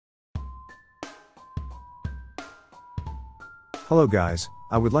Hello guys,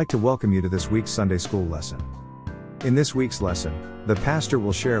 I would like to welcome you to this week's Sunday school lesson. In this week's lesson, the pastor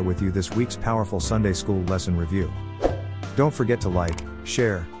will share with you this week's powerful Sunday school lesson review. Don't forget to like,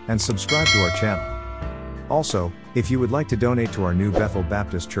 share, and subscribe to our channel. Also, if you would like to donate to our new Bethel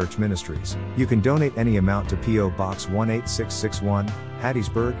Baptist Church ministries, you can donate any amount to P.O. Box 18661,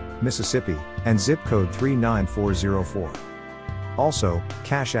 Hattiesburg, Mississippi, and zip code 39404. Also,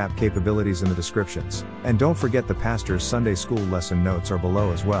 Cash App capabilities in the descriptions, and don't forget the pastor's Sunday school lesson notes are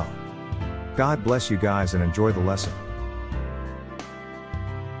below as well. God bless you guys and enjoy the lesson.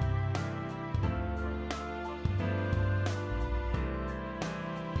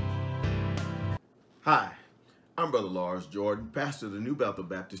 Hi, I'm Brother Lars Jordan, pastor of the new Bethel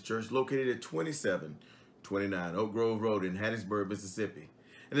Baptist Church located at 2729 Oak Grove Road in Hattiesburg, Mississippi.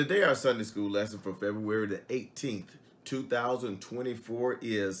 And today our Sunday school lesson for February the 18th, 2024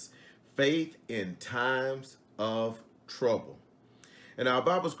 is Faith in Times of Trouble. And our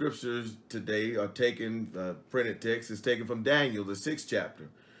Bible scriptures today are taken, printed text is taken from Daniel, the 6th chapter,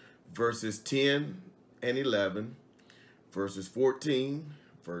 verses 10 and 11, verses 14,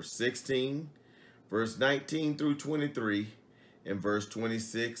 verse 16, verse 19 through 23, and verse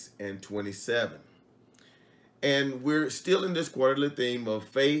 26 and 27. And we're still in this quarterly theme of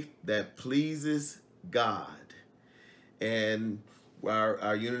faith that pleases God. And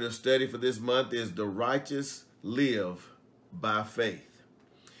our unit of study for this month is the righteous live by faith.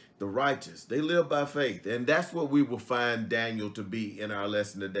 The righteous, they live by faith. And that's what we will find Daniel to be in our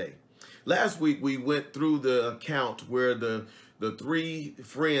lesson today. Last week, we went through the account where the three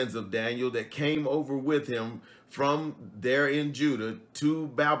friends of Daniel that came over with him from there in Judah to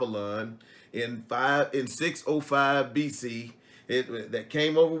Babylon in 605 BC, that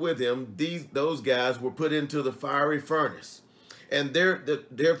came over with him, those guys were put into the fiery furnace. And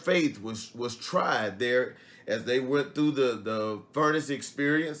their faith was tried there as they went through the furnace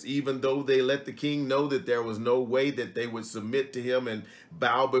experience, even though they let the king know that there was no way that they would submit to him and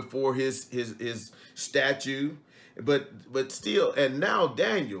bow before his statue. But still, and now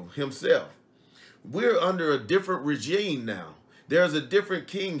Daniel himself, we're under a different regime now. There's a different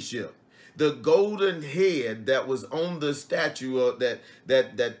kingship. The golden head that was on the statue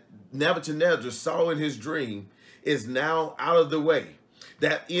that Nebuchadnezzar saw in his dream is now out of the way.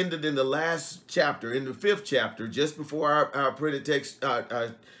 That ended in the last chapter, in the 5th chapter, just before our printed text,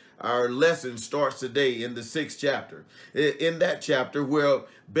 our lesson starts today in the 6th chapter. In that chapter where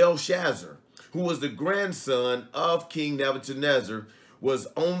Belshazzar, who was the grandson of King Nebuchadnezzar, was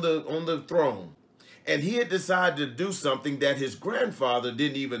on the throne. And he had decided to do something that his grandfather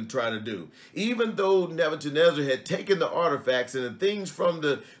didn't even try to do. Even though Nebuchadnezzar had taken the artifacts and the things from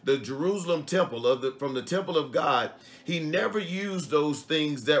the Jerusalem temple, from the temple of God, he never used those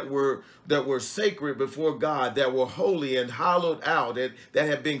things that were sacred before God, that were holy and hollowed out, that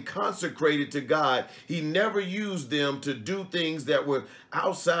had been consecrated to God. He never used them to do things that were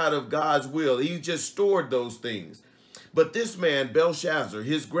outside of God's will. He just stored those things. But this man, Belshazzar,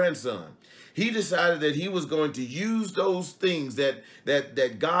 his grandson, he decided that he was going to use those things that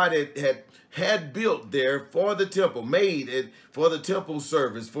God had built there for the temple, made it for the temple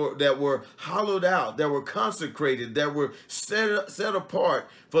service, that were hollowed out, that were consecrated, that were set apart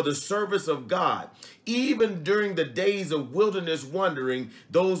for the service of God. Even during the days of wilderness wandering,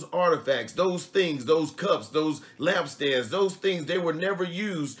 those artifacts, those things, those cups, those lampstands, those things, they were never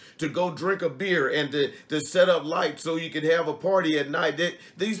used to go drink a beer and to set up lights so you could have a party at night.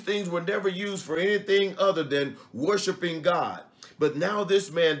 These things were never used for anything other than worshiping God. But now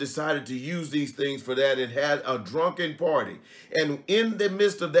this man decided to use these things for that and had a drunken party. And in the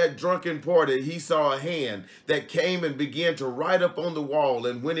midst of that drunken party, he saw a hand that came and began to write up on the wall.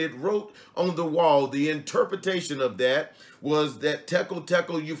 And when it wrote on the wall, the interpretation of that was that tekel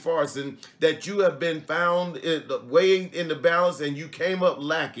upharsin, that you have been found weighing in the balance and you came up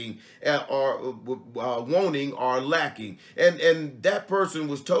lacking, or wanting or lacking. And that person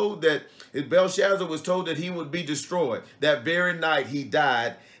was told that, Belshazzar was told that he would be destroyed. That very night he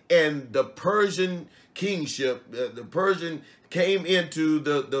died, and the Persian kingship, the Persian came into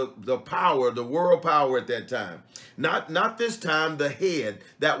the power, the world power at that time. Not this time the head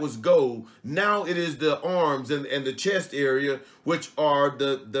that was gold. Now it is the arms and the chest area, which are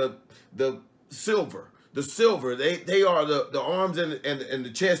the silver. The silver, they are the arms and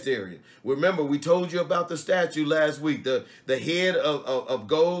the chest area. Remember, we told you about the statue last week. The head of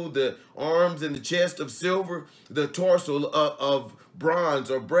gold, the arms and the chest of silver, the torso of bronze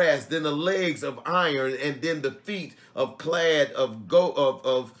or brass, then the legs of iron, and then the feet of clad of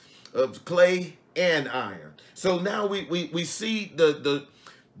clay and iron. So now we see the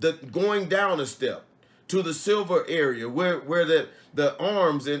going down a step to the silver area where the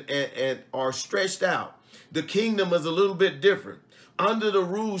arms and are stretched out. The kingdom is a little bit different. Under the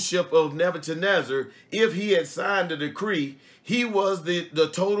ruleship of Nebuchadnezzar, if he had signed a decree, he was the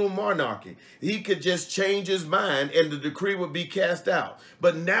total monarchy. He could just change his mind and the decree would be cast out.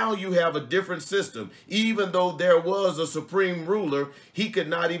 But now you have a different system. Even though there was a supreme ruler, he could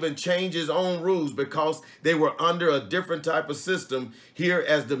not even change his own rules because they were under a different type of system here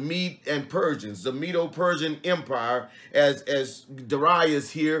as the Mede and Persians. The Medo-Persian Empire, as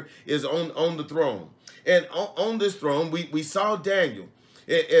Darius here, is on the throne. And on this throne, we saw Daniel.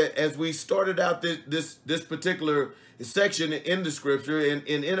 As we started out this particular section in the scripture and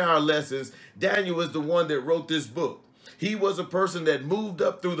in our lessons, Daniel was the one that wrote this book. He was a person that moved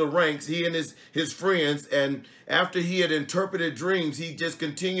up through the ranks, he and his friends, and after he had interpreted dreams, he just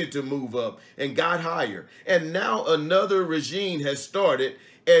continued to move up and got higher. And now another regime has started,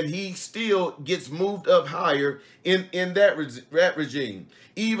 and he still gets moved up higher in that regime,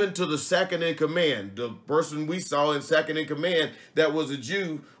 even to the second in command. The person we saw in second in command that was a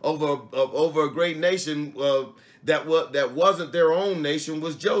Jew over a great nation that wasn't their own nation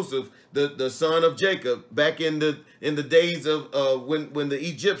was Joseph, the son of Jacob, back in the days of when the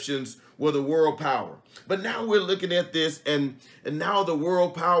Egyptians were the world power. But now we're looking at this, and now the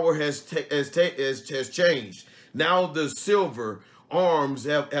world power has changed. Now the silver arms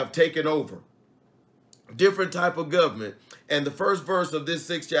have taken over. Different type of government. And the first verse of this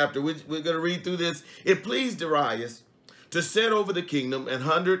 6th chapter, we're going to read through this. It pleased Darius to set over the kingdom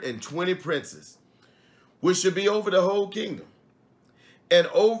 120 princes, which should be over the whole kingdom. And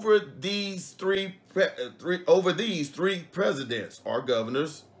over these three presidents or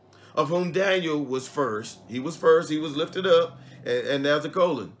governors, of whom Daniel was first. He was first. He was lifted up, and there's a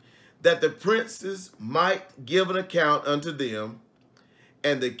colon. That the princes might give an account unto them,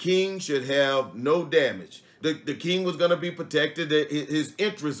 and the king should have no damage. The king was going to be protected. His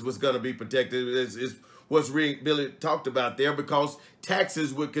interest was going to be protected. Is what's really talked about there, because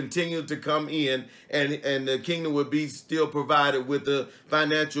taxes would continue to come in, and the kingdom would be still provided with the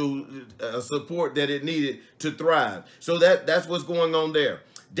financial support that it needed to thrive. So that's what's going on there.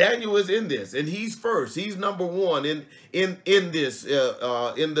 Daniel is in this, and he's first. He's number one in this,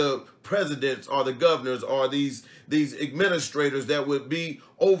 in the presidents or the governors or these administrators that would be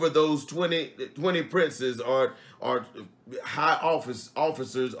over those 20 princes or high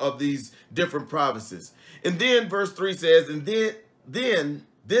officers of these different provinces. And then verse 3 says, and then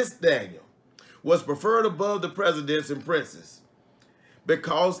this Daniel was preferred above the presidents and princes,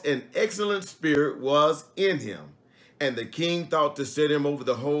 because an excellent spirit was in him, and the king thought to set him over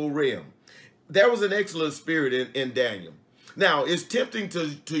the whole realm. There was an excellent spirit in Daniel. Now, it's tempting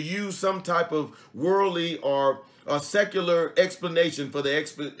to use some type of worldly or a secular explanation for the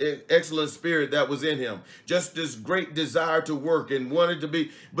excellent spirit that was in him. Just this great desire to work and wanted to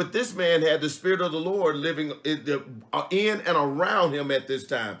be. But this man had the Spirit of the Lord living in and around him at this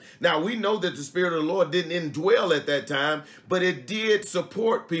time. Now, we know that the Spirit of the Lord didn't indwell at that time, but it did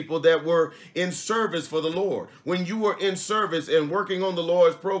support people that were in service for the Lord. When you were in service and working on the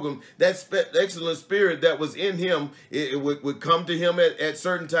Lord's program, that excellent spirit that was in him, it would come to him at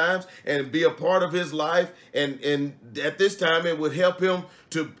certain times and be a part of his life. And at this time, it would help him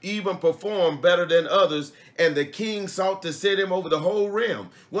to even perform better than others. And the king sought to set him over the whole realm,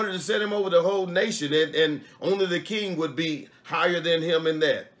 wanted to set him over the whole nation, and only the king would be higher than him in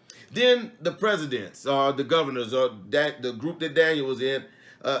that. Then the presidents, the governors, or the group that Daniel was in,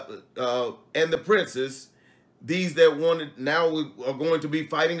 and the princes, these that wanted now are going to be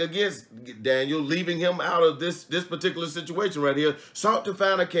fighting against Daniel, leaving him out of this particular situation right here, sought to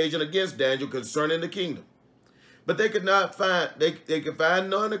find occasion against Daniel concerning the kingdom. But they could not find, they could find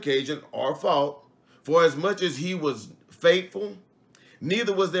none occasion or fault, for as much as he was faithful,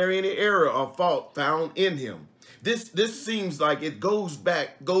 neither was there any error or fault found in him. This seems like it goes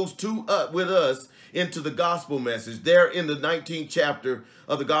with us into the gospel message there in the 19th chapter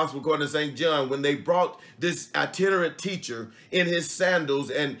of the gospel according to St. John, when they brought this itinerant teacher in his sandals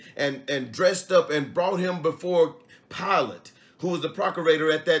and dressed up and brought him before Pilate, who was the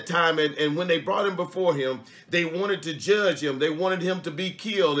procurator at that time. And when they brought him before him, they wanted to judge him. They wanted him to be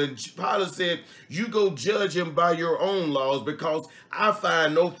killed. And Pilate said, you go judge him by your own laws, because I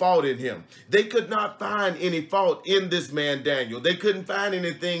find no fault in him. They could not find any fault in this man, Daniel. They couldn't find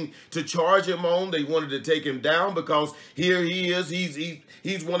anything to charge him on. They wanted to take him down, because here he is.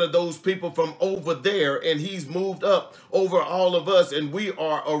 He's one of those people from over there, and he's moved up over all of us. And we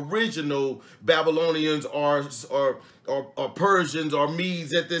are original Babylonians or Persians or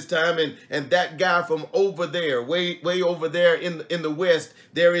Medes at this time, and that guy from over there, way over there in the west,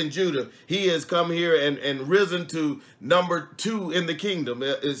 there in Judah, he has come here and risen to number 2 in the kingdom,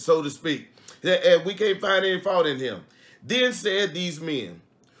 so to speak. And we can't find any fault in him. Then said these men,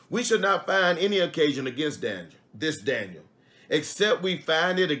 we shall not find any occasion against Daniel, except we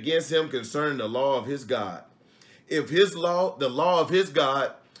find it against him concerning the law of his God. If his law, the law of his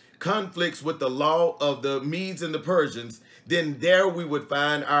God, conflicts with the law of the Medes and the Persians, then there we would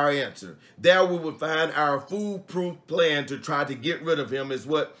find our answer. There we would find our foolproof plan to try to get rid of him, is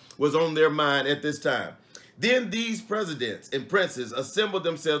what was on their mind at this time. Then these presidents and princes assembled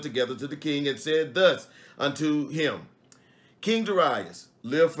themselves together to the king and said thus unto him, King Darius,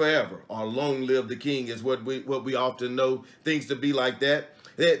 live forever, or long live the king, is what we often know things to be like that.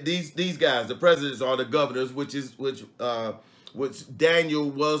 These guys, the presidents or the governors, which Daniel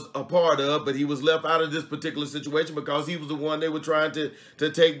was a part of, but he was left out of this particular situation because he was the one they were trying to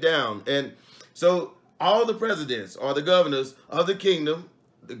take down. And so all the presidents or the governors of the kingdom,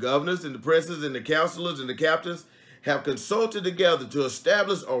 the governors and the princes and the counselors and the captains, have consulted together to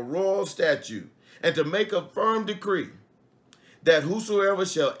establish a royal statute and to make a firm decree that whosoever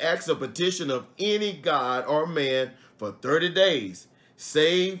shall ask a petition of any god or man for 30 days,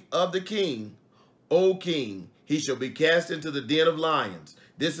 save of the king, O king, he shall be cast into the den of lions.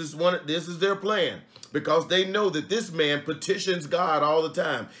 This is their plan, because they know that this man petitions God all the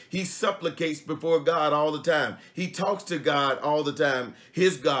time. He supplicates before God all the time. He talks to God all the time,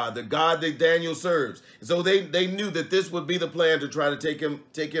 his God, the God that Daniel serves. So they knew that this would be the plan to try to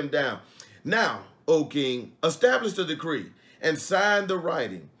take him down. Now, O king, establish the decree and sign the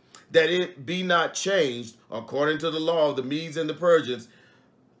writing, that it be not changed according to the law of the Medes and the Persians,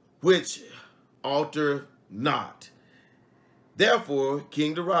 which alter not. Therefore,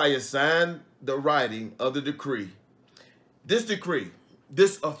 King Darius signed the writing of the decree. This decree,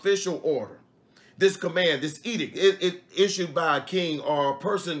 this official order, this command, this edict, it issued by a king or a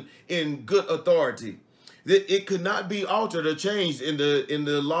person in good authority. It could not be altered or changed in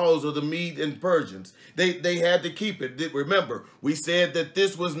the laws of the Medes and Persians. They had to keep it. Remember, we said that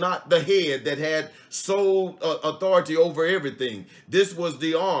this was not the head that had sole authority over everything. This was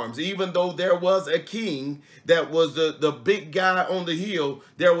the arms. Even though there was a king that was the big guy on the hill,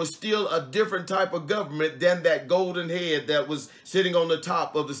 there was still a different type of government than that golden head that was sitting on the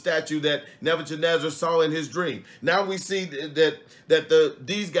top of the statue that Nebuchadnezzar saw in his dream. Now we see that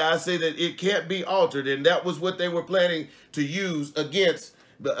these guys say that it can't be altered, and that was what they were planning to use against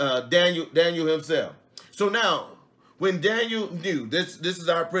Daniel himself. So now, when Daniel knew, this is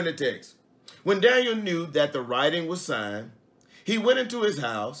our printed text, when Daniel knew that the writing was signed, he went into his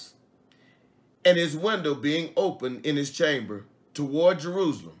house, and his window being open in his chamber toward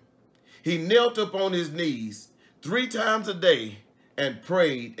Jerusalem, he knelt upon his knees 3 times a day and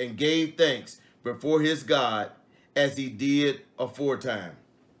prayed and gave thanks before his God, as he did aforetime.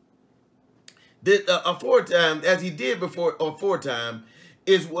 As he did before aforetime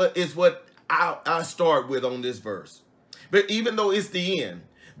is what I start with on this verse. But even though it's the end,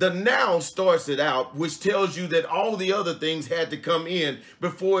 the now starts it out, which tells you that all the other things had to come in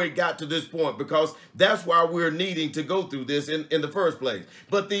before it got to this point, because that's why we're needing to go through this in the first place.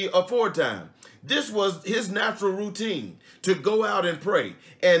 But the aforetime, this was his natural routine, to go out and pray.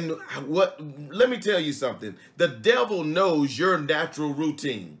 And let me tell you something. The devil knows your natural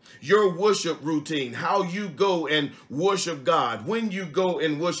routine, your worship routine, how you go and worship God, when you go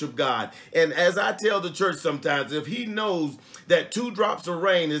and worship God. And as I tell the church sometimes, if he knows that 2 drops of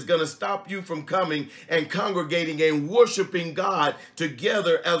rain is going to stop you from coming and congregating and worshiping God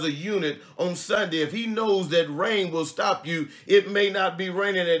together as a unit on Sunday, if he knows that rain will stop you, it may not be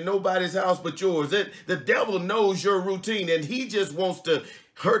raining at nobody's house but yours. The devil knows your routine, and he just wants to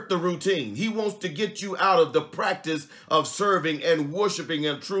hurt the routine. He wants to get you out of the practice of serving and worshiping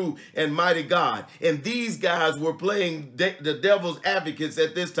a true and mighty God. And these guys were playing the devil's advocates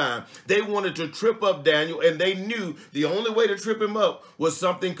at this time. They wanted to trip up Daniel, and they knew the only way to trip him up was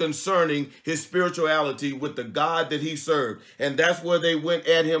something concerning his spirituality with the God that he served. And that's where they went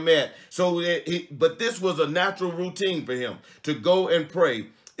at him at. But this was a natural routine for him to go and pray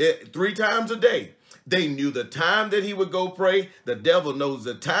 3 times a day. They knew the time that he would go pray. The devil knows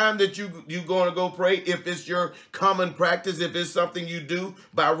the time that you're going to go pray. If it's your common practice, if it's something you do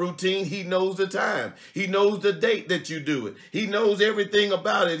by routine, he knows the time. He knows the date that you do it. He knows everything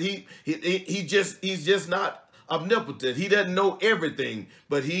about it. He's just not omnipotent. He doesn't know everything,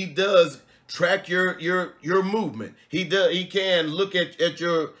 but he does track your movement. He can look at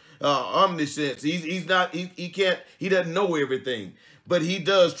your omniscience. He doesn't know everything, but he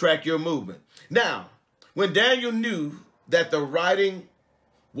does track your movement. Now, when Daniel knew that the writing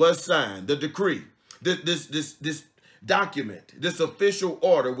was signed, the decree, this document, this official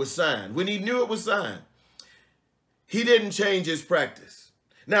order was signed. When he knew it was signed, he didn't change his practice.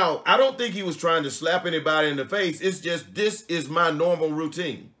 Now, I don't think he was trying to slap anybody in the face. It's just, this is my normal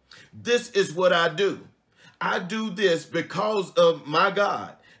routine. This is what I do. I do this because of my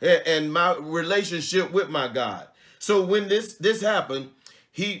God and my relationship with my God. So when this happened,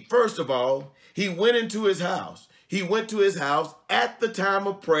 first of all, he went into his house. He went to his house at the time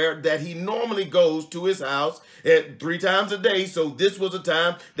of prayer that he normally goes to his house 3 times a day. So this was a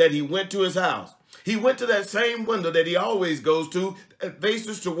time that he went to his house. He went to that same window that he always goes to,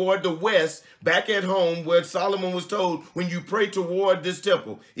 faces toward the west, back at home, where Solomon was told, when you pray toward this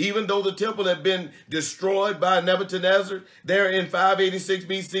temple, even though the temple had been destroyed by Nebuchadnezzar there in 586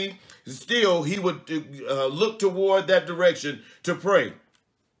 BC, still he would look toward that direction to pray.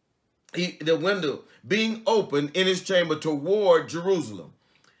 The window being open in his chamber toward Jerusalem.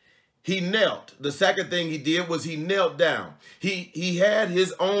 He knelt. The second thing he did was he knelt down. He had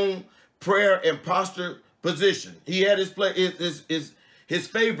his own prayer and posture position. He had his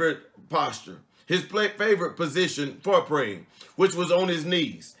favorite posture, his favorite position for praying, which was on his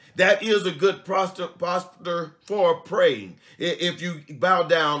knees. That is a good posture for praying, if you bow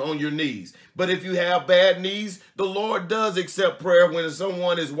down on your knees. But if you have bad knees, the Lord does accept prayer when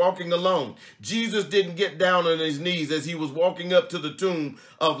someone is walking alone. Jesus didn't get down on his knees as he was walking up to the tomb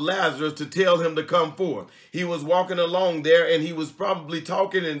of Lazarus to tell him to come forth. He was walking along there, and he was probably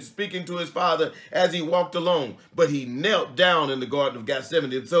talking and speaking to his Father as he walked along. But he knelt down in the Garden of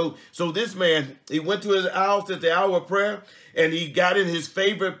Gethsemane. So this man, he went to his house at the hour of prayer, and he got in his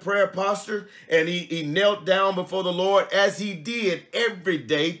favorite prayer posture, and he knelt down before the Lord, as he did every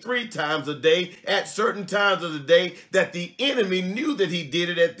day, 3 times a day, at certain times of the day, that the enemy knew that he did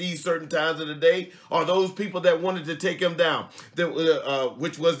it at these certain times of the day, or those people that wanted to take him down,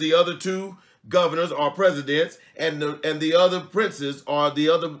 which was the other 2 governors or presidents, and the other princes, or the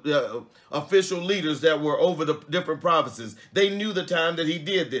other official leaders that were over the different provinces. They knew the time that he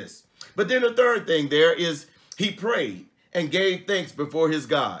did this. But then the third thing there is he prayed and gave thanks before his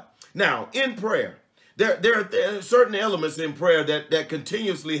God. Now, in prayer, there are certain elements in prayer that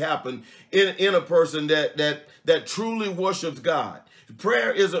continuously happen in a person that truly worships God.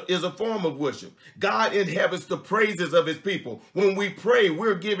 Prayer is a form of worship. God inhabits the praises of his people. When we pray,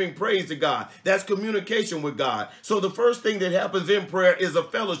 we're giving praise to God. That's communication with God. So the first thing that happens in prayer is a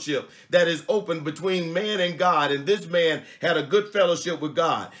fellowship that is open between man and God. And this man had a good fellowship with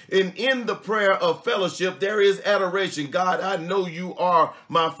God. And in the prayer of fellowship, there is adoration. God, I know you are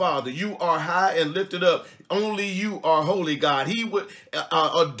my Father. You are high and lifted up. Only you are holy, God. He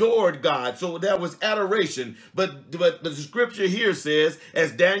adored God. So that was adoration. But the scripture here says,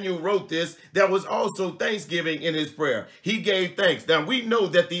 as Daniel wrote this, there was also thanksgiving in his prayer. He gave thanks. Now we know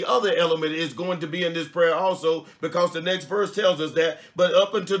that the other element is going to be in this prayer also, because the next verse tells us that. But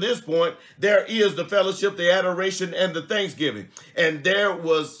up until this point, there is the fellowship, the adoration, and the thanksgiving. And there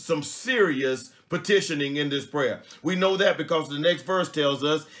was some serious petitioning in this prayer. We know that because the next verse tells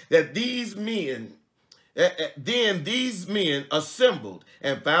us that then these men assembled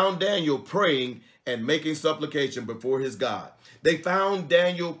and found Daniel praying and making supplication before his God. They found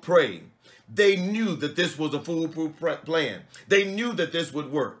Daniel praying. They knew that this was a foolproof plan. They knew that this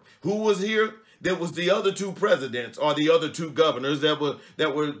would work. Who was here? There was the other 2 presidents, or the other 2 governors that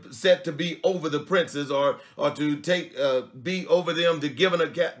were set to be over the princes, or to be over them, to give an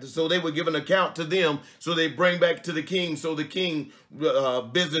account. So they would give an account to them, so they bring back to the king, so the king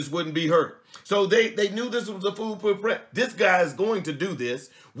business wouldn't be hurt. So they knew this was a foolproof plan. This guy is going to do this.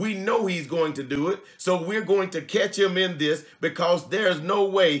 We know he's going to do it. So we're going to catch him in this, because there's no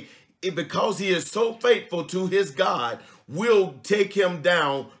way, because he is so faithful to his God, we'll take him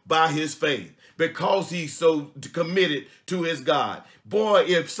down by his faith, because he's so committed to his God. Boy,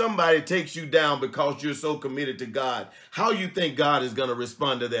 if somebody takes you down because you're so committed to God, how you think God is going to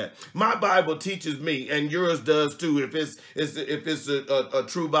respond to that? My Bible teaches me, and yours does too, if it's a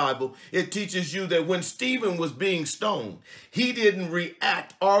true Bible, it teaches you that when Stephen was being stoned, he didn't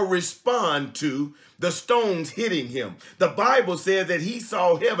react or respond to the stones hitting him. The Bible said that he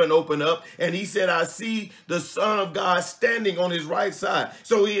saw heaven open up, and he said, I see the Son of God standing on his right side.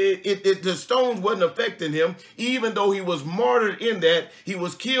 So the stones wasn't affecting him, even though he was martyred in that, he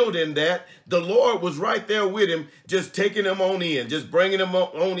was killed in that. The Lord was right there with him, just taking him on in, just bringing him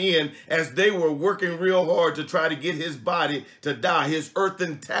on in, as they were working real hard to try to get his body to die, his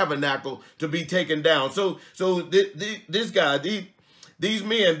earthen tabernacle to be taken down. So this guy, these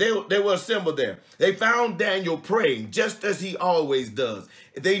men, they were assembled there. They found Daniel praying just as he always does.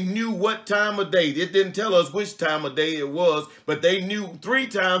 They knew what time of day. It didn't tell us which time of day it was, but they knew 3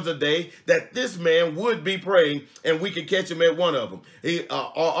 times a day that this man would be praying, and we could catch him at one of them,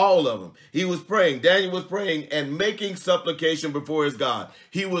 or all of them. He was praying. Daniel was praying and making supplication before his God.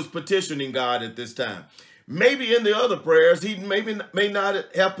 He was petitioning God at this time. Maybe in the other prayers, he may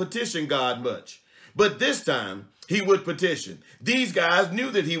not have petitioned God much, but this time he would petition. These guys knew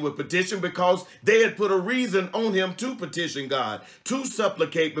that he would petition because they had put a reason on him to petition God, to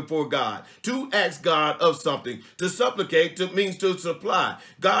supplicate before God, to ask God of something. To supplicate means to supply.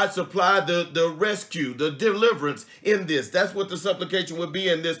 God supplied the rescue, the deliverance in this. That's what the supplication would be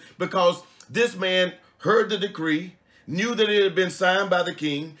in this, because this man heard the decree, knew that it had been signed by the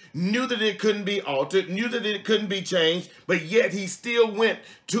king, knew that it couldn't be altered, knew that it couldn't be changed, but yet he still went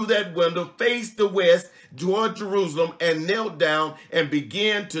to that window, faced the west, toward Jerusalem, and knelt down and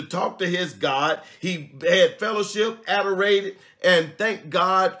began to talk to his God. He had fellowship, adorated, and thanked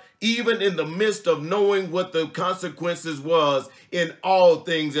God, even in the midst of knowing what the consequences was. In all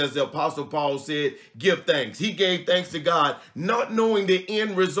things, as the Apostle Paul said, give thanks. He gave thanks to God, not knowing the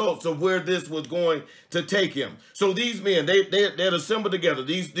end results of where this was going to take him. So these men, they had assembled together.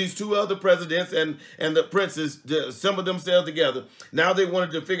 These 2 other presidents and the princes assembled themselves together. Now they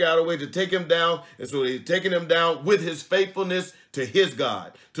wanted to figure out a way to take him down, and so they've taken him down with his faithfulness to his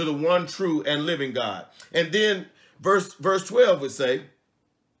God, to the one true and living God. And then verse 12 would say,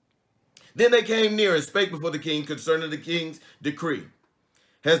 then they came near and spake before the king concerning the king's decree.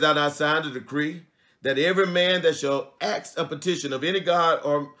 Hast thou not signed a decree that every man that shall ask a petition of any god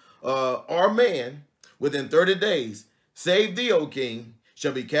or man within 30 days, save thee, O king,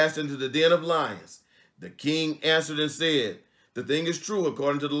 shall be cast into the den of lions? The king answered and said, the thing is true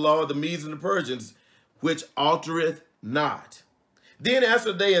according to the law of the Medes and the Persians, which altereth not. Then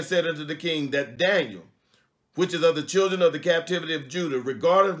answered they and said unto the king, that Daniel, which is of the children of the captivity of Judah,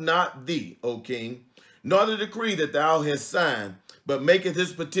 regardeth not thee, O king, nor the decree that thou hast signed, but maketh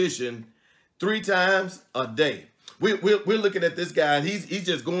his petition 3 times a day. We're looking at this guy, and he's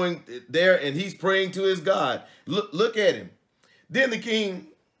just going there, and he's praying to his God. Look at him. Then the king,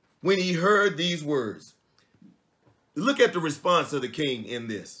 when he heard these words, look at the response of the king in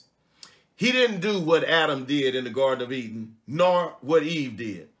this. He didn't do what Adam did in the Garden of Eden, nor what Eve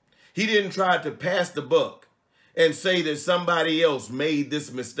did. He didn't try to pass the buck and say that somebody else made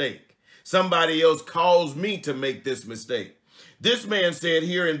this mistake. Somebody else caused me to make this mistake. This man said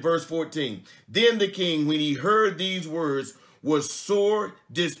here in verse 14, then the king, when he heard these words, was sore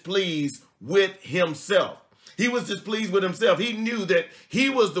displeased with himself. He was displeased with himself. He knew that he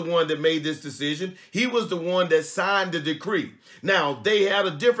was the one that made this decision. He was the one that signed the decree. Now, they had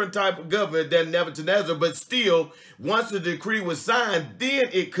a different type of government than Nebuchadnezzar, but still, once the decree was signed, then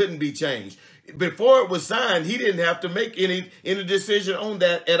it couldn't be changed. Before it was signed, he didn't have to make any decision on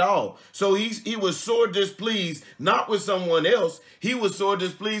that at all. So he was sore displeased, not with someone else. He was sore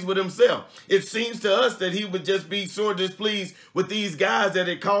displeased with himself. It seems to us that he would just be sore displeased with these guys that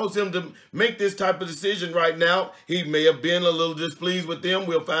it caused him to make this type of decision right now. He may have been a little displeased with them.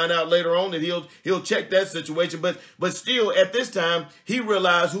 We'll find out later on that he'll check that situation. But still, at this time, he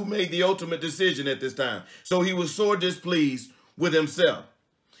realized who made the ultimate decision at this time. So he was sore displeased with himself.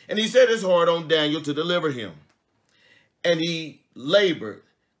 And he set his heart on Daniel to deliver him. And he labored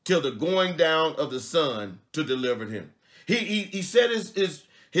till the going down of the sun to deliver him. He set his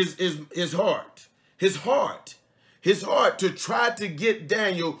heart to try to get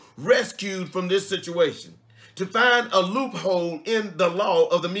Daniel rescued from this situation, to find a loophole in the law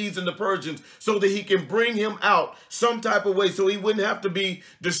of the Medes and the Persians so that he can bring him out some type of way so he wouldn't have to be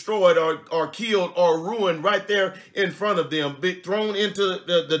destroyed or killed or ruined right there in front of them, be thrown into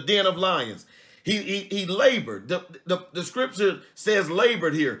the den of lions. He labored. The scripture says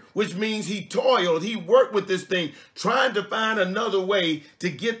labored here, which means he toiled. He worked with this thing, trying to find another way to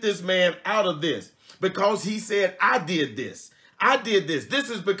get this man out of this, because he said, I did this. I did this. This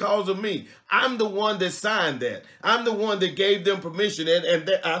is because of me. I'm the one that signed that. I'm the one that gave them permission and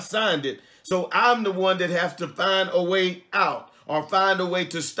that I signed it. So I'm the one that has to find a way out or find a way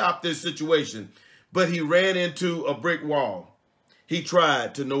to stop this situation. But he ran into a brick wall. He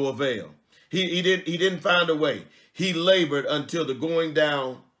tried to no avail. He didn't find a way. He labored until the going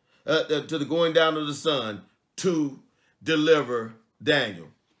down of the sun to deliver Daniel.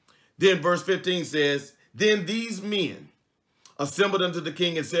 Then verse 15 says, then these men assembled unto the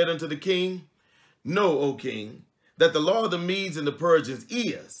king and said unto the king, know, O king, that the law of the Medes and the Persians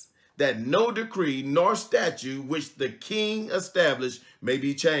is that no decree nor statute which the king established may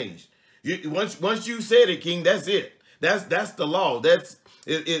be changed. Once you said it, king, that's it. That's the law.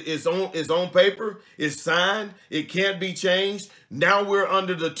 It's on paper. It's signed. It can't be changed. Now we're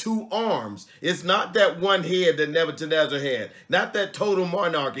under the two arms. It's not that one head that Nebuchadnezzar had. Not that total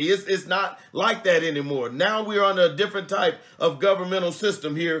monarchy. It's not like that anymore. Now we're under a different type of governmental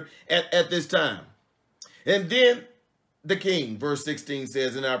system here at this time. And then the king, verse 16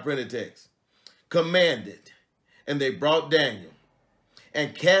 says in our printed text, commanded, and they brought Daniel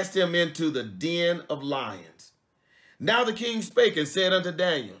and cast him into the den of lions. Now the king spake and said unto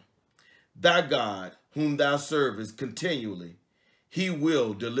Daniel, thy God, whom thou servest continually, he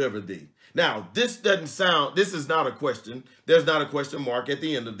will deliver thee. Now, this is not a question. There's not a question mark at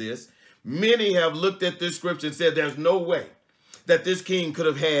the end of this. Many have looked at this scripture and said there's no way that this king could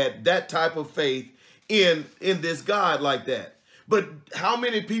have had that type of faith in this God like that. But how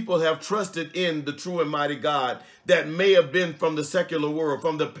many people have trusted in the true and mighty God that may have been from the secular world,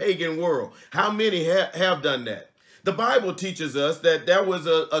 from the pagan world? How many have done that? The Bible teaches us that there was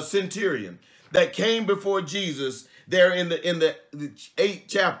a centurion that came before Jesus there in the 8th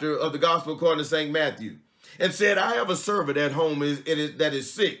chapter of the Gospel according to St. Matthew, and said, I have a servant at home that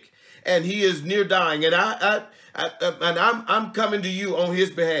is sick, and he is near dying, and I'm coming to you on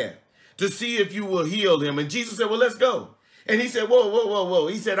his behalf to see if you will heal him. And Jesus said, well, let's go. And he said, whoa.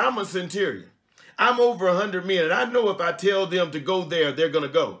 He said, I'm a centurion. I'm over 100 men, and I know if I tell them to go there, they're going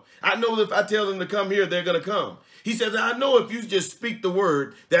to go. I know if I tell them to come here, they're going to come. He says, I know if you just speak the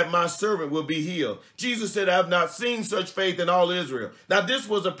word that my servant will be healed. Jesus said, I have not seen such faith in all Israel. Now, this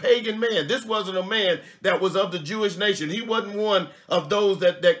was a pagan man. This wasn't a man that was of the Jewish nation. He wasn't one of those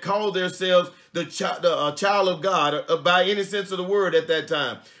that called themselves the child of God by any sense of the word at that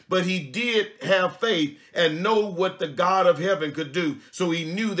time. But he did have faith and know what the God of heaven could do. So he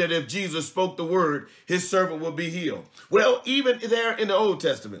knew that if Jesus spoke the word, his servant would be healed. Well, even there in the Old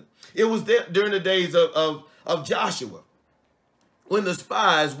Testament, it was there during the days of Joshua, when the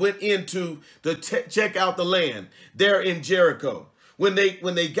spies went into to check out the land there in Jericho. When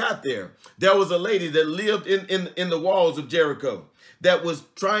they got there, there was a lady that lived in the walls of Jericho that was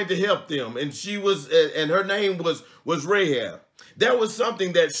trying to help them, and and her name was Rahab. There was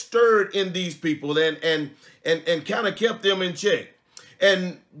something that stirred in these people and kind of kept them in check.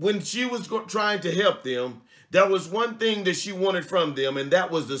 And when she was trying to help them, there was one thing that she wanted from them, and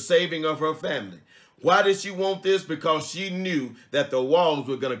that was the saving of her family. Why did she want this? Because she knew that the walls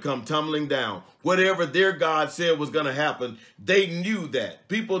were going to come tumbling down. Whatever their God said was going to happen, they knew that.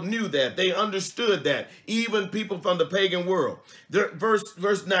 People knew that. They understood that. Even people from the pagan world.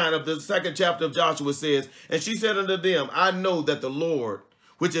 Verse 9 of the 2nd chapter of Joshua says, and she said unto them, I know that the Lord,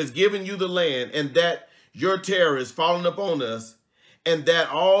 which has given you the land, and that your terror is fallen upon us, and that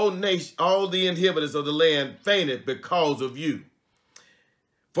all the inhabitants of the land fainted because of you.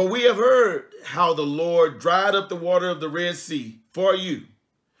 For we have heard how the Lord dried up the water of the Red Sea for you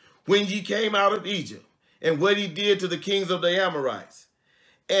when ye came out of Egypt, and what he did to the kings of the Amorites,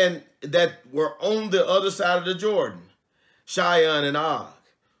 and that were on the other side of the Jordan, Sihon and Og,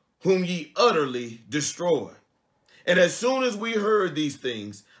 whom ye utterly destroyed. And as soon as we heard these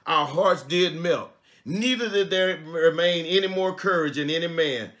things, our hearts did melt. Neither did there remain any more courage in any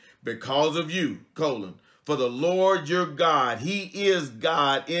man because of you, For the Lord your God, he is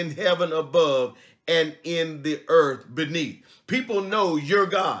God in heaven above and in the earth beneath. People know your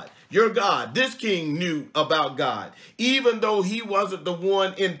God. Your God. This king knew about God. Even though he wasn't the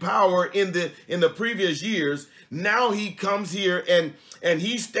one in power in the previous years, now he comes here and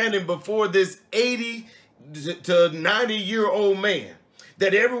he's standing before this 80 to 90-year-old man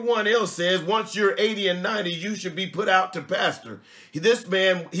that everyone else says once you're 80 and 90, you should be put out to pasture. This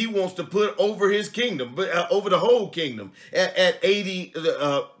man, he wants to put over his kingdom, over the whole kingdom at 80,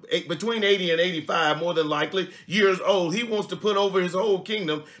 between 80 and 85, more than likely, years old. He wants to put over his whole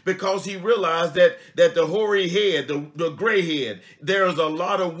kingdom because he realized that the hoary head, the gray head, there's a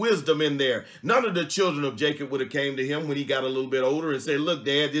lot of wisdom in there. None of the children of Jacob would have came to him when he got a little bit older and said, look,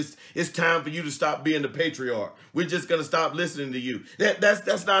 Dad, it's time for you to stop being the patriarch. We're just going to stop listening to you.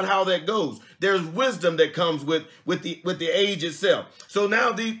 That's not how that goes. There's wisdom that comes with the age itself. So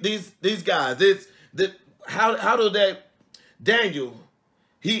now these guys, how do that Daniel,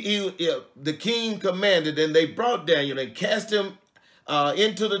 the king commanded, and they brought Daniel and cast him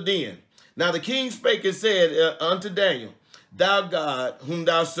into the den. Now the king spake and said unto Daniel, thou God whom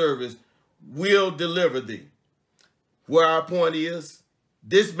thou servest will deliver thee. Where our point is,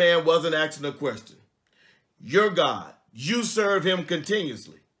 this man wasn't asking a question. Your God, you serve him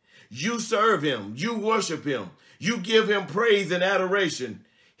continuously. You serve him. You worship him. You give him praise and adoration.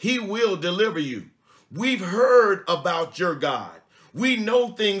 He will deliver you. We've heard about your God. We know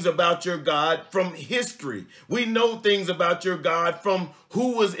things about your God from history. We know things about your God from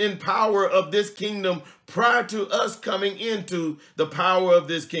who was in power of this kingdom prior to us coming into the power of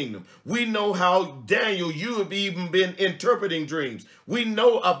this kingdom. We know how, Daniel, you have even been interpreting dreams. We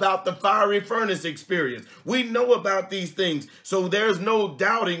know about the fiery furnace experience. We know about these things. So there's no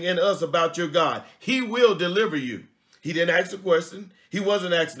doubting in us about your God. He will deliver you. He didn't ask the question. He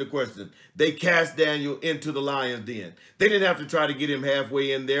wasn't asking the question. They cast Daniel into the lion's den. They didn't have to try to get him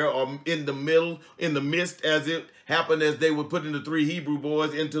halfway in there or in the middle, in the midst, as it happened as they were putting the 3 Hebrew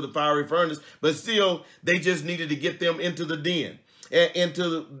boys into the fiery furnace. But still, they just needed to get them into the den,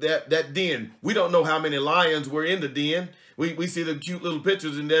 into that den. We don't know how many lions were in the den. We see the cute little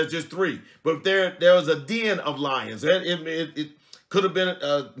pictures, and there's just 3. But there was a den of lions. It could have been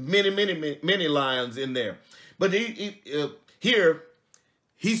many lions in there. But here,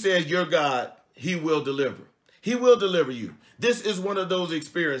 he says, your God, he will deliver. He will deliver you. This is one of those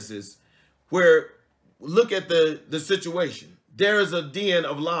experiences where, look at the situation. There is a den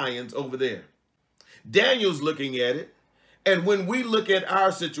of lions over there. Daniel's looking at it. And when we look at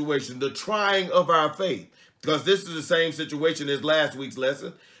our situation, the trying of our faith, because this is the same situation as last week's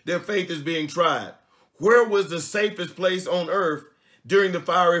lesson, their faith is being tried. Where was the safest place on earth during the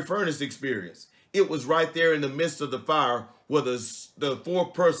fiery furnace experience? It was right there in the midst of the fire where the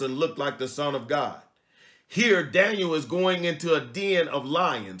 4th person looked like the Son of God. Here, Daniel is going into a den of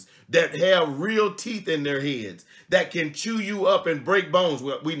lions that have real teeth in their heads that can chew you up and break bones.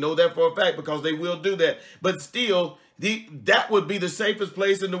 Well, we know that for a fact because they will do that. But still, that would be the safest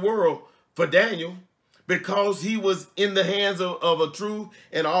place in the world for Daniel because he was in the hands of a true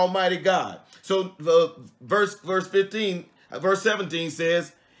and almighty God. So verse 17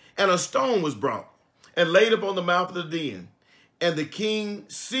 says, and a stone was brought and laid upon the mouth of the den, and the king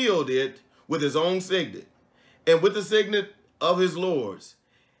sealed it with his own signet and with the signet of his lords,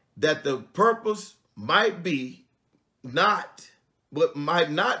 that the purpose might not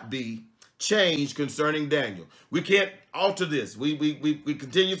be changed concerning Daniel. We can't alter this. We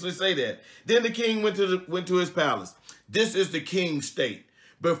continuously say that. Then the king went to his palace. This is the king's state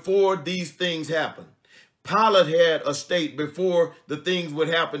before these things happened. Pilate had a state before the things would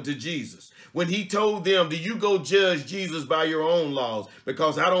happen to Jesus. When he told them, do you go judge Jesus by your own laws?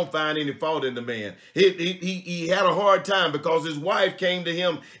 Because I don't find any fault in the man. He had a hard time because his wife came to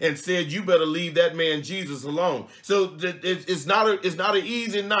him and said, you better leave that man Jesus alone. So it's not an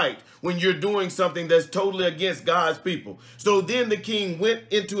easy night when you're doing something that's totally against God's people. So then the king went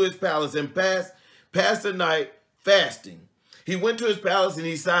into his palace and passed the night fasting. He went to his palace and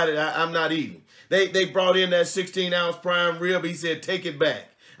he decided, I'm not eating. They brought in that 16-ounce prime rib. He said, take it back.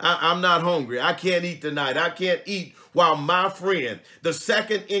 I'm not hungry. I can't eat tonight. I can't eat while my friend, the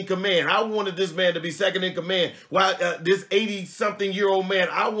second in command, I wanted this man to be second in command. While this 80-something-year-old man,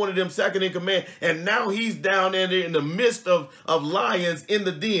 I wanted him second in command. And now he's down there in the midst of lions in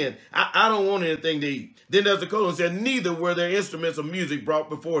the den. I don't want anything to eat. Then there's the code said, neither were there instruments of music brought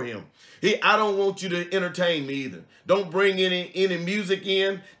before him. I don't want you to entertain me either. Don't bring any music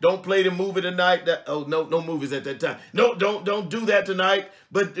in. Don't play the movie tonight. No movies at that time. No, don't do that tonight.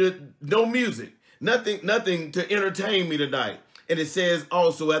 But no music. Nothing to entertain me tonight. And it says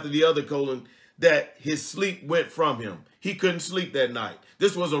also after the other colon that his sleep went from him. He couldn't sleep that night.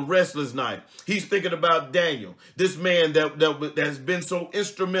 This was a restless night. He's thinking about Daniel, this man that has been so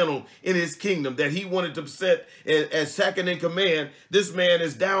instrumental in his kingdom that he wanted to set as second in command. This man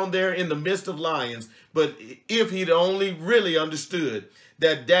is down there in the midst of lions. But if he'd only really understood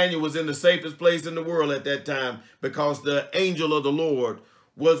that Daniel was in the safest place in the world at that time because the angel of the Lord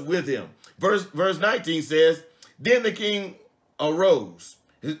was with him. Verse 19 says, then the king arose,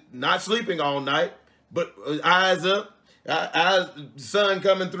 not sleeping all night, but eyes up, sun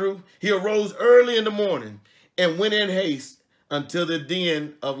coming through. He arose early in the morning and went in haste until the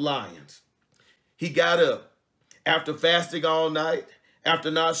den of lions. He got up after fasting all night,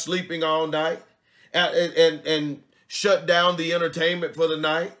 after not sleeping all night, and shut down the entertainment for the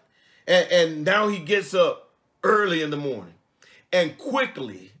night. And now he gets up early in the morning and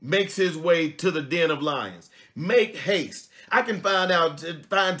quickly makes his way to the den of lions. Make haste. I can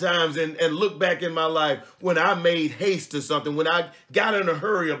find times and look back in my life when I made haste to something, when I got in a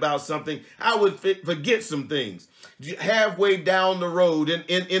hurry about something, I would forget some things. Halfway down the road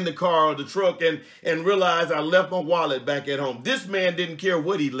in the car or the truck and realize I left my wallet back at home. This man didn't care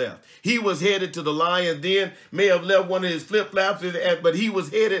what he left. He was headed to the lion's den, may have left one of his flip-flops, but he was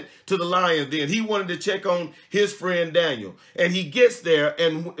headed to the lion's den. He wanted to check on his friend Daniel. And he gets there,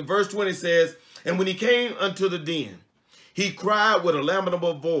 and verse 20 says, and when he came unto the den, he cried with a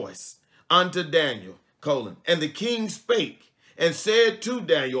lamentable voice unto Daniel, and the king spake and said to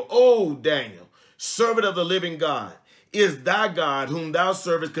Daniel, O Daniel, servant of the living God, is thy God whom thou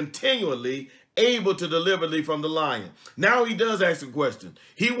servest continually able to deliver thee from the lion? Now he does ask a question.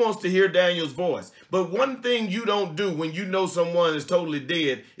 He wants to hear Daniel's voice. But one thing you don't do when you know someone is totally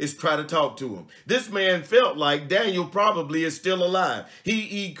dead is try to talk to him. This man felt like Daniel probably is still alive.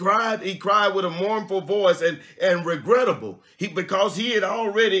 He cried with a mournful voice and regrettable. Because he had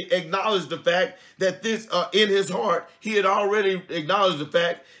already acknowledged the fact that this in his heart, he had already acknowledged the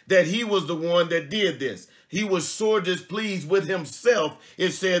fact that he was the one that did this. He was sore displeased with himself,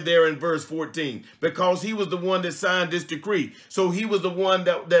 it said there in verse 14, because he was the one that signed this decree. So he was the one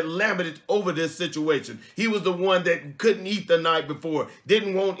that lamented over this situation. He was the one that couldn't eat the night before,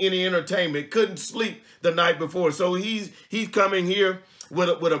 didn't want any entertainment, couldn't sleep the night before. So he's coming here with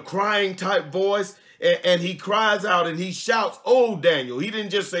a crying type voice, and he cries out and he shouts, "Oh, Daniel." He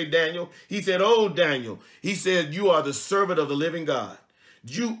didn't just say Daniel. He said, "Oh, Daniel." He said, "You are the servant of the living God.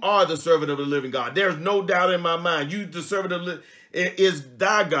 You are the servant of the living God. There's no doubt in my mind. You, the servant of the is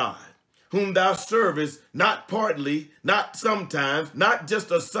thy God, whom thou servest, not partly, not sometimes, not just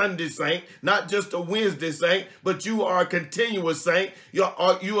a Sunday saint, not just a Wednesday saint, but you are a continuous saint. You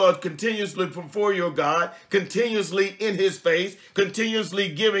are continuously before your God, continuously in his face, continuously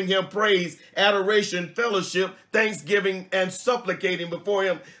giving him praise, adoration, fellowship, thanksgiving, and supplicating before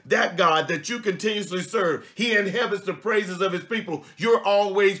him. That God that you continuously serve, he inhabits the praises of his people. You're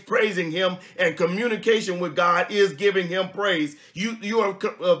always praising him, and communication with God is giving him praise. You are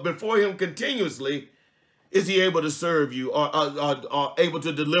before him continuously. Is he able to serve you or able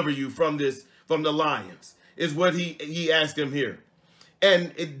to deliver you from the lions? Is what he asked him here.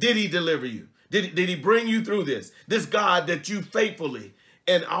 And did he deliver you? Did he bring you through this? This God that you faithfully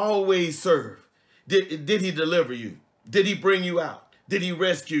and always serve. Did he deliver you? Did he bring you out? Did he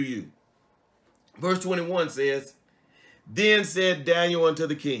rescue you? Verse 21 says, "Then said Daniel unto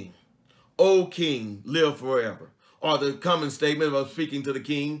the king, O king, live forever." Or the common statement of speaking to the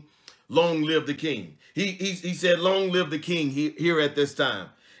king, long live the king. He said, long live the king here at this time,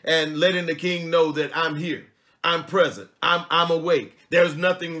 and letting the king know that I'm here. I'm present. I'm awake. There's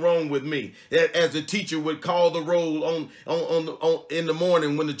nothing wrong with me. As a teacher would call the roll in the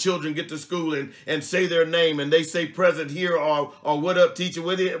morning when the children get to school and say their name and they say present here or what up teacher,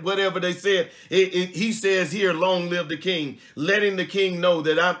 whatever they said. He says here, long live the king, letting the king know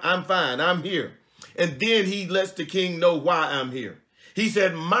that I'm fine. I'm here. And then he lets the king know why I'm here. He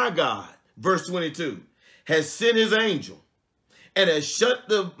said, my God, verse 22, has sent his angel and has shut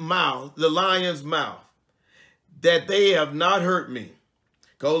the lion's mouth, that they have not hurt me.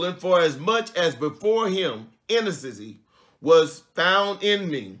 For as much as before him innocency was found in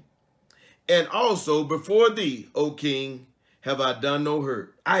me, and also before thee, O king, have I done no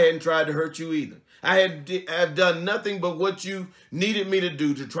hurt. I hadn't tried to hurt you either. I've done nothing but what you needed me to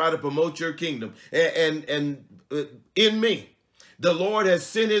do to try to promote your kingdom. And in me, the Lord has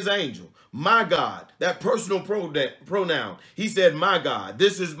sent his angel, my God, that personal pronoun. He said, my God,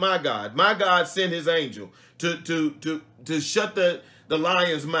 this is my God. My God sent his angel to shut the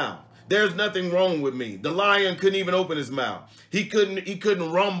lion's mouth. There's nothing wrong with me. The lion couldn't even open his mouth. He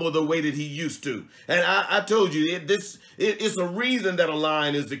couldn't rumble the way that he used to. And I told you, it's a reason that a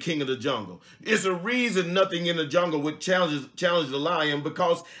lion is the king of the jungle. It's a reason nothing in the jungle would challenge the lion,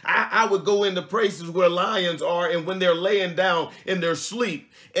 because I would go into places where lions are, and when they're laying down in their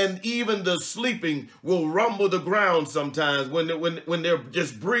sleep, and even the sleeping will rumble the ground sometimes when they're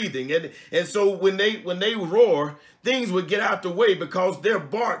just breathing. And so when they roar, things would get out the way, because their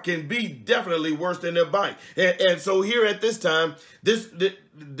bark can be definitely worse than their bite. And so here at this time,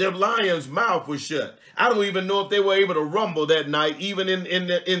 the lion's mouth was shut. I don't even know if they were able to rumble that night, even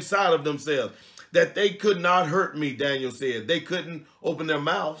inside of themselves. That they could not hurt me, Daniel said. They couldn't open their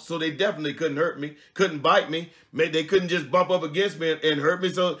mouth, so they definitely couldn't hurt me, couldn't bite me. They couldn't just bump up against me and hurt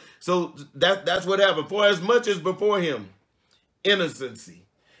me. So that's what happened. For as much as before him, innocency.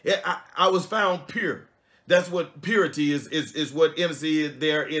 I was found pure. That's what purity is what innocency is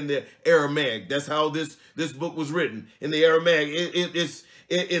there in the Aramaic. That's how this book was written in the Aramaic.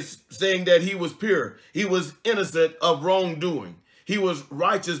 It's saying that he was pure. He was innocent of wrongdoing. He was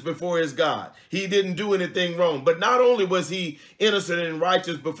righteous before his God. He didn't do anything wrong. But not only was he innocent and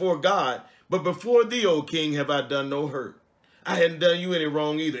righteous before God, but before thee, O king, have I done no hurt. I hadn't done you any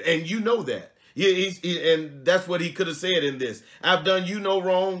wrong either. And you know that. And that's what he could have said in this. I've done you no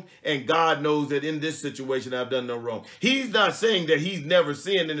wrong, and God knows that in this situation I've done no wrong. He's not saying that he's never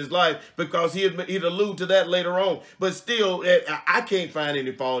sinned in his life, because he'd allude to that later on. But still, I can't find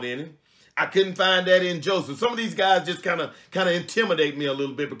any fault in him. I couldn't find that in Joseph. Some of these guys just kind of intimidate me a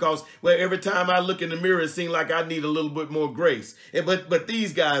little bit because, well, every time I look in the mirror, it seems like I need a little bit more grace. But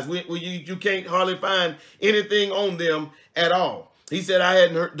these guys, you can't hardly find anything on them at all. He said, I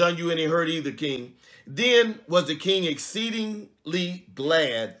hadn't done you any hurt either, king. Then was the king exceedingly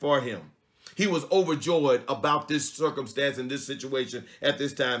glad for him. He was overjoyed about this circumstance and this situation at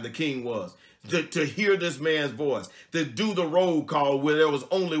this time. The king was. To hear this man's voice, to do the roll call where there was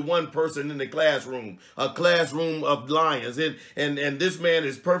only one person in the classroom, a classroom of lions, and this man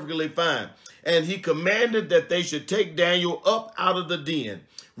is perfectly fine. And he commanded that they should take Daniel up out of the den,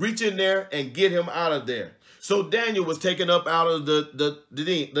 reach in there and get him out of there. So Daniel was taken up out of the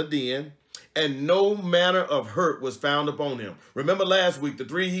den, and no manner of hurt was found upon him. Remember last week, the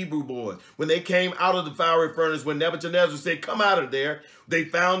 3 Hebrew boys, when they came out of the fiery furnace, when Nebuchadnezzar said, come out of there, they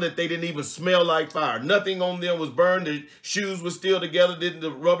found that they didn't even smell like fire. Nothing on them was burned. The shoes were still together. The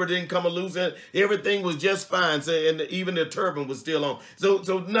rubber didn't come loose. Everything was just fine. So, and even the turban was still on. So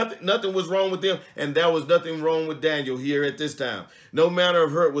nothing was wrong with them. And there was nothing wrong with Daniel here at this time. No manner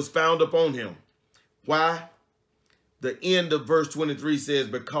of hurt was found upon him. Why? The end of verse 23 says,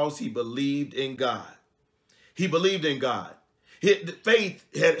 because he believed in God. He believed in God. Faith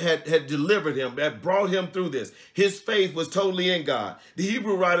had delivered him, had brought him through this. His faith was totally in God. The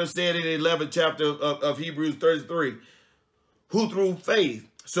Hebrew writer said in the 11th chapter of Hebrews 33, who through faith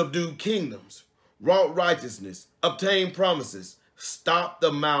subdued kingdoms, wrought righteousness, obtained promises, stopped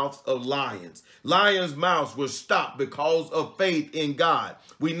the mouths of lions. Lions' mouths were stopped because of faith in God.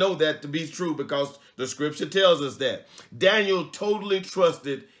 We know that to be true because the scripture tells us that. Daniel totally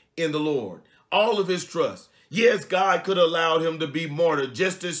trusted in the Lord. All of his trust. Yes, God could have allowed him to be martyred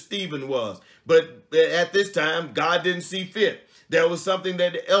just as Stephen was. But at this time, God didn't see fit. There was something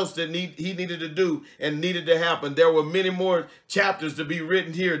else that he needed to do and needed to happen. There were many more chapters to be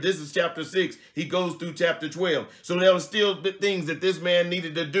written here. This is chapter 6. He goes through chapter 12. So there were still things that this man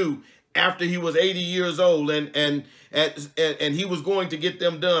needed to do after he was 80 years old, and he was going to get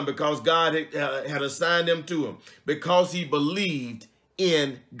them done because God had assigned them to him, because he believed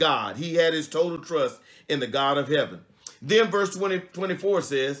in God. He had his total trust in the God of heaven. Then verse 24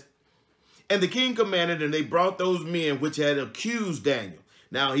 says, and the king commanded, and they brought those men which had accused Daniel.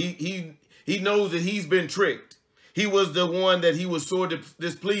 Now he knows that he's been tricked. He was the one that he was sort of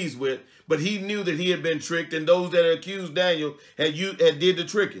displeased with, but he knew that he had been tricked, and those that accused Daniel had did the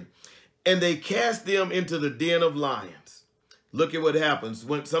tricking. And they cast them into the den of lions. Look at what happens.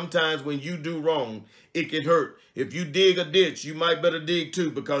 Sometimes when you do wrong, it can hurt. If you dig a ditch, you might better dig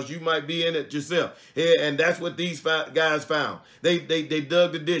too, because you might be in it yourself. And that's what these guys found. They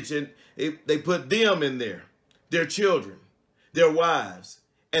dug the ditch, and they put them in there, their children, their wives,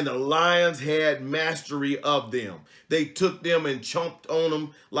 and the lions had mastery of them. They took them and chomped on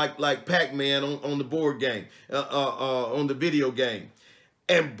them like Pac-Man on the board game, on the video game,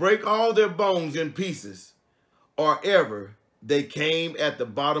 and break all their bones in pieces, or ever they came at the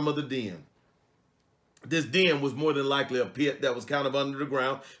bottom of the den. This den was more than likely a pit that was kind of under the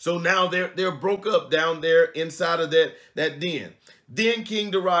ground. So now they're broke up down there inside of that den. Then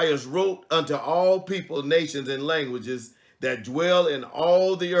King Darius wrote unto all people, nations, and languages that dwell in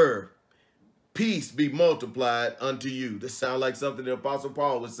all the earth, peace be multiplied unto you. This sounds like something the Apostle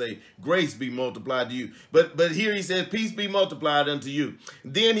Paul would say, grace be multiplied to you. But here he says, peace be multiplied unto you.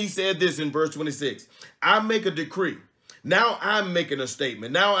 Then he said this in verse 26, I make a decree. Now I'm making a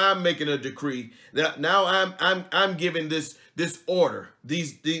statement. Now I'm making a decree. Now I'm giving this order,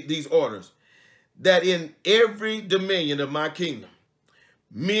 these orders, that in every dominion of my kingdom,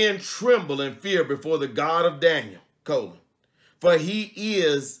 men tremble and fear before the God of Daniel, for he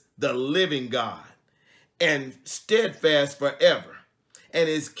is the living God, and steadfast forever, and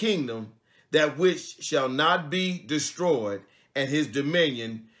his kingdom that which shall not be destroyed, and his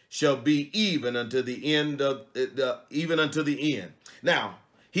dominion shall be even unto the end of even unto the end. Now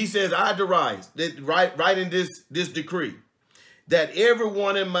he says, I Darius, that right in this decree, that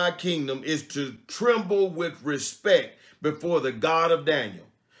everyone in my kingdom is to tremble with respect before the God of Daniel,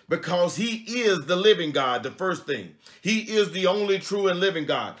 because he is the living God, the first thing. He is the only true and living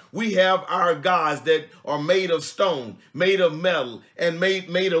God. We have our gods that are made of stone, made of metal, and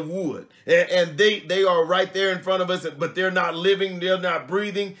made of wood. And they are right there in front of us, but they're not living, they're not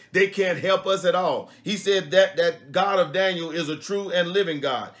breathing, they can't help us at all. He said that God of Daniel is a true and living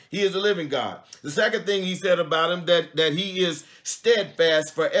God. He is a living God. The second thing he said about him, that he is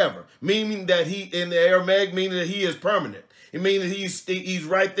steadfast forever, meaning that he, in the Aramaic, meaning that he is permanent. It means he's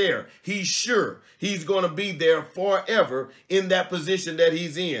right there. He's sure he's going to be there forever in that position that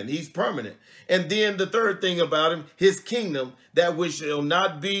he's in. He's permanent. And then the third thing about him, his kingdom, that which shall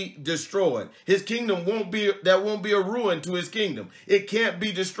not be destroyed. His kingdom won't be a ruin to his kingdom. It can't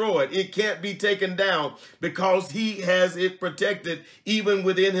be destroyed. It can't be taken down because he has it protected even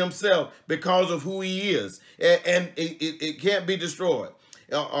within himself because of who he is. And it can't be destroyed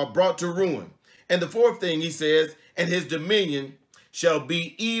or brought to ruin. And the fourth thing he says, and his dominion shall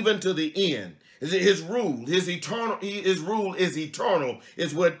be even to the end. His rule, his rule is eternal,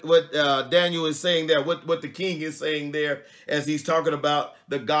 is what Daniel is saying there, what the king is saying there as he's talking about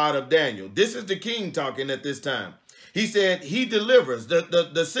the God of Daniel. This is the king talking at this time. He said he delivers,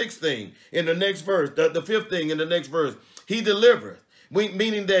 the sixth thing in the next verse, the fifth thing in the next verse, he delivereth,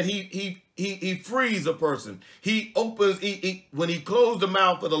 meaning that he frees a person. He opens, when he closed the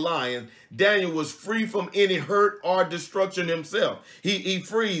mouth of the lion, Daniel was free from any hurt or destruction himself. He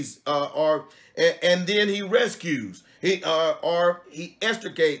frees, and then he rescues, or he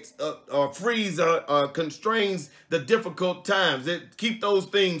extricates, or frees, constrains the difficult times. Keep those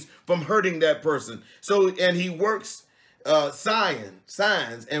things from hurting that person. So, and he works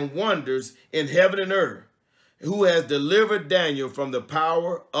signs and wonders in heaven and earth, who has delivered Daniel from the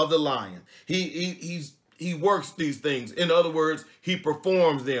power of the lion. He works these things. In other words, he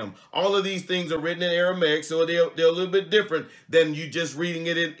performs them. All of these things are written in Aramaic, so they're a little bit different than you just reading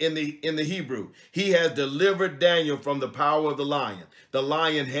it in the Hebrew. He has delivered Daniel from the power of the lion. The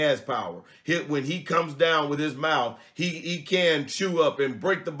lion has power. When he comes down with his mouth, he can chew up and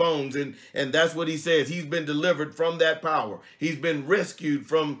break the bones, and that's what he says. He's been delivered from that power. He's been rescued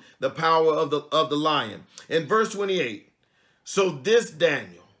from the power of the lion. In verse 28, so this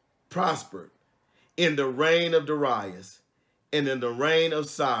Daniel prospered in the reign of Darius and in the reign of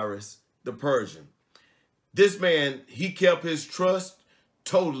Cyrus the Persian. This man, he kept his trust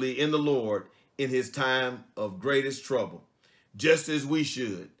totally in the Lord in his time of greatest trouble, just as we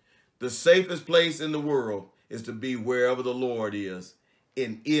should. The safest place in the world is to be wherever the Lord is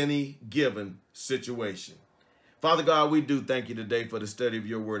in any given situation. Father God, we do thank you today for the study of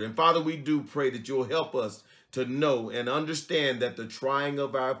your word. And Father, we do pray that you'll help us to know and understand that the trying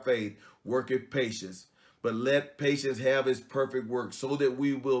of our faith worketh patience, but let patience have its perfect work so that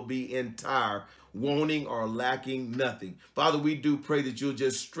we will be entire, wanting or lacking nothing. Father, we do pray that you'll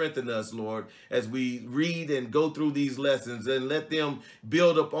just strengthen us, Lord, as we read and go through these lessons, and let them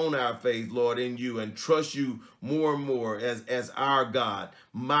build upon our faith, Lord, in you, and trust you more and more as our God,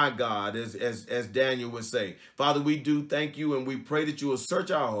 my God, as Daniel would say. Father, we do thank you, and we pray that you will search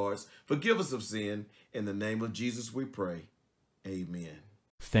our hearts, forgive us of sin. In the name of Jesus we pray. Amen.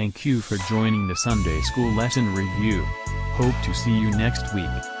 Thank you for joining the Sunday School Lesson Review. Hope to see you next week.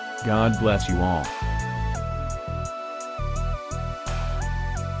 God bless you all.